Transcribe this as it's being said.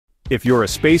If you're a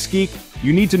space geek,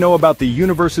 you need to know about the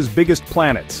universe's biggest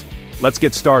planets. Let's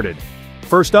get started.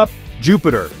 First up,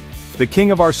 Jupiter, the king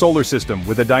of our solar system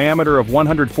with a diameter of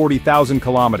 140,000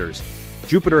 kilometers.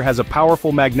 Jupiter has a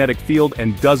powerful magnetic field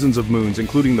and dozens of moons,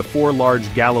 including the four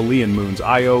large Galilean moons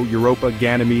Io, Europa,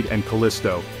 Ganymede, and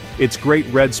Callisto. Its great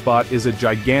red spot is a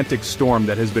gigantic storm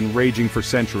that has been raging for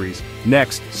centuries.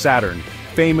 Next, Saturn,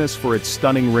 famous for its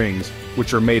stunning rings,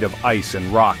 which are made of ice and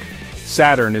rock.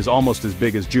 Saturn is almost as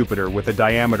big as Jupiter with a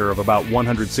diameter of about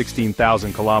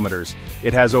 116,000 kilometers.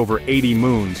 It has over 80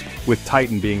 moons, with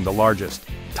Titan being the largest.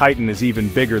 Titan is even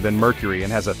bigger than Mercury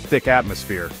and has a thick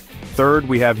atmosphere. Third,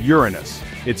 we have Uranus.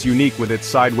 It's unique with its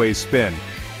sideways spin.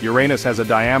 Uranus has a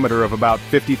diameter of about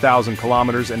 50,000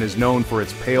 kilometers and is known for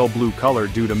its pale blue color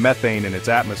due to methane in its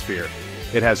atmosphere.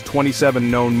 It has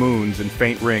 27 known moons and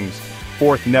faint rings.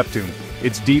 Fourth, Neptune.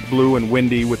 It's deep blue and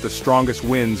windy with the strongest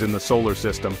winds in the solar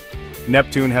system.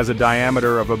 Neptune has a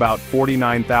diameter of about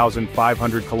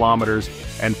 49,500 kilometers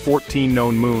and 14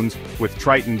 known moons, with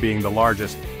Triton being the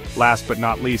largest. Last but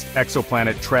not least,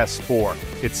 exoplanet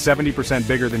TRES-4. It's 70%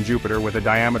 bigger than Jupiter with a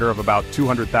diameter of about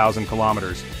 200,000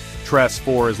 kilometers.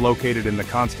 TRES-4 is located in the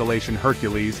constellation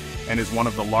Hercules and is one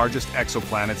of the largest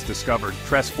exoplanets discovered.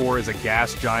 TRES-4 is a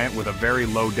gas giant with a very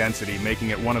low density, making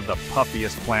it one of the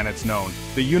puffiest planets known.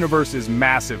 The universe is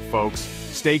massive, folks.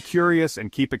 Stay curious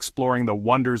and keep exploring the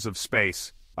wonders of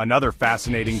space. Another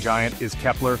fascinating giant is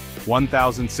Kepler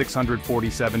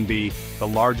 1647b, the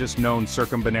largest known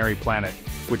circumbinary planet,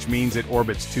 which means it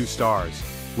orbits two stars.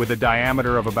 With a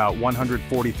diameter of about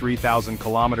 143,000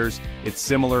 kilometers, it's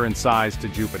similar in size to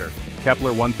Jupiter.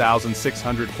 Kepler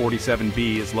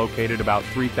 1647b is located about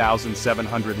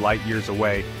 3,700 light-years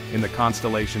away in the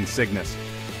constellation Cygnus.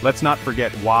 Let's not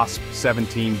forget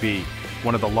WASP-17b,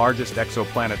 one of the largest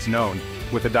exoplanets known,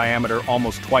 with a diameter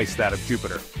almost twice that of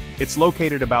Jupiter. It's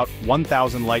located about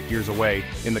 1,000 light-years away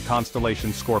in the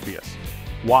constellation Scorpius.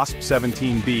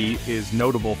 WASP-17b is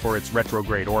notable for its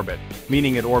retrograde orbit,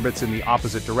 meaning it orbits in the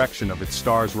opposite direction of its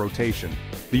star's rotation.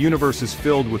 The universe is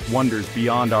filled with wonders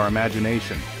beyond our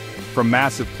imagination. From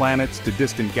massive planets to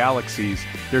distant galaxies,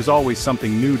 there's always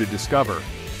something new to discover.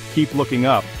 Keep looking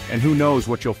up, and who knows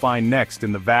what you'll find next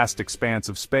in the vast expanse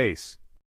of space.